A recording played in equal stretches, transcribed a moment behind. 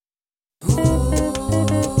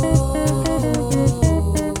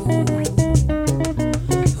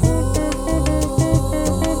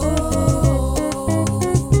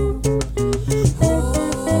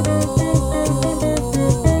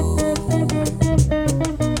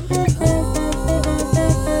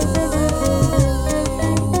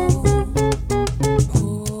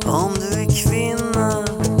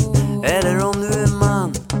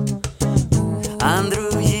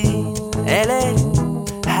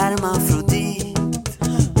hermafrodit.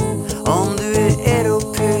 Om du är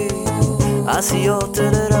europé, asiat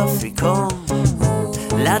eller afrikan,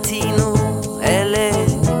 latino eller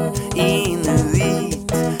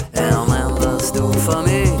inuit. En enda stor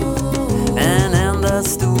familj, en enda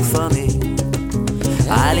stor familj.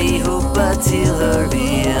 Allihopa tillhör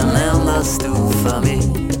vi en enda stor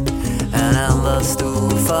familj. En enda stor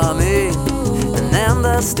familj, en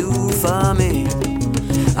enda stor familj.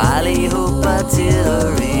 Allihopa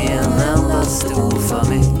tillhör vi en enda stor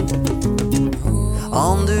familj.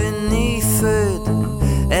 Om du är nyfödd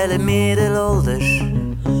eller medelålders,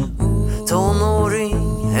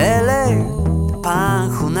 tonåring eller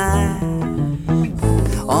pensionär,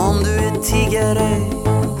 om du är tiggare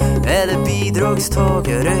eller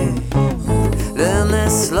bidragstagare,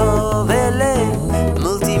 löneslav eller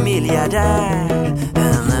multimiljardär.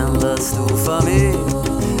 En enda stor familj,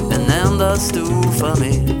 en enda stor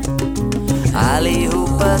familj.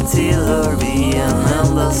 Allihopa tillhör vi en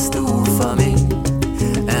enda stor familj.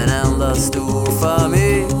 En enda stor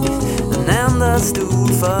familj, en enda stor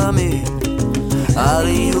familj.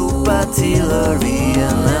 Allihopa tillhör vi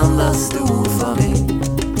en enda stor familj.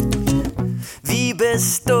 Vi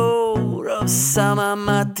består av samma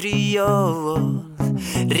material,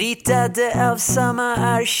 ritade av samma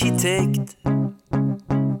arkitekt.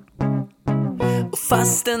 Och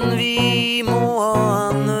fastän vi må ha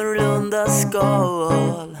annorlunda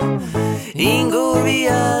skal, ingår vi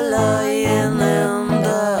alla i en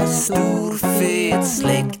enda stor fet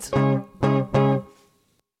släkt.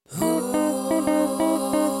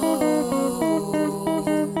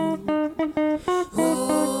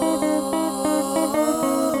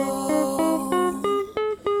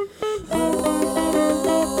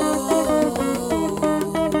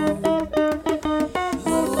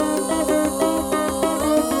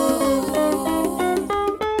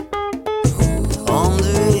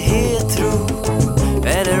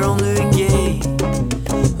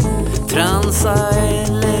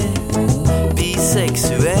 Eller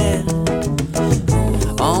bisexuell,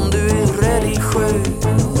 om du är religiös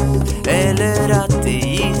eller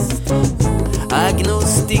ateist,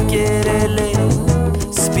 agnostiker eller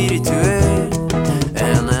spirituell.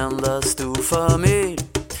 En enda stor familj,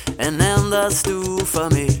 en enda stor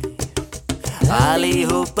familj.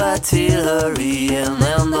 Allihopa tillhör vi en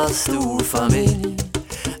enda stor familj.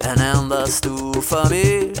 En enda stor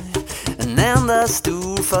familj, en enda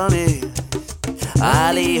stor familj.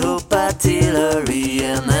 Allihopa tillhör vi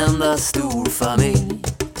en enda stor familj.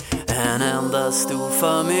 En enda stor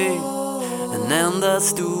familj, en enda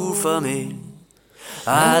stor familj.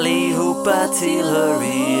 Allihopa tillhör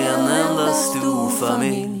vi en enda stor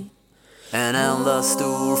familj. En enda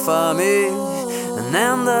stor familj, en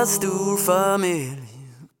enda stor familj.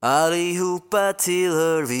 Allihopa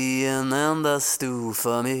tillhör vi en enda stor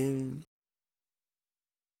familj.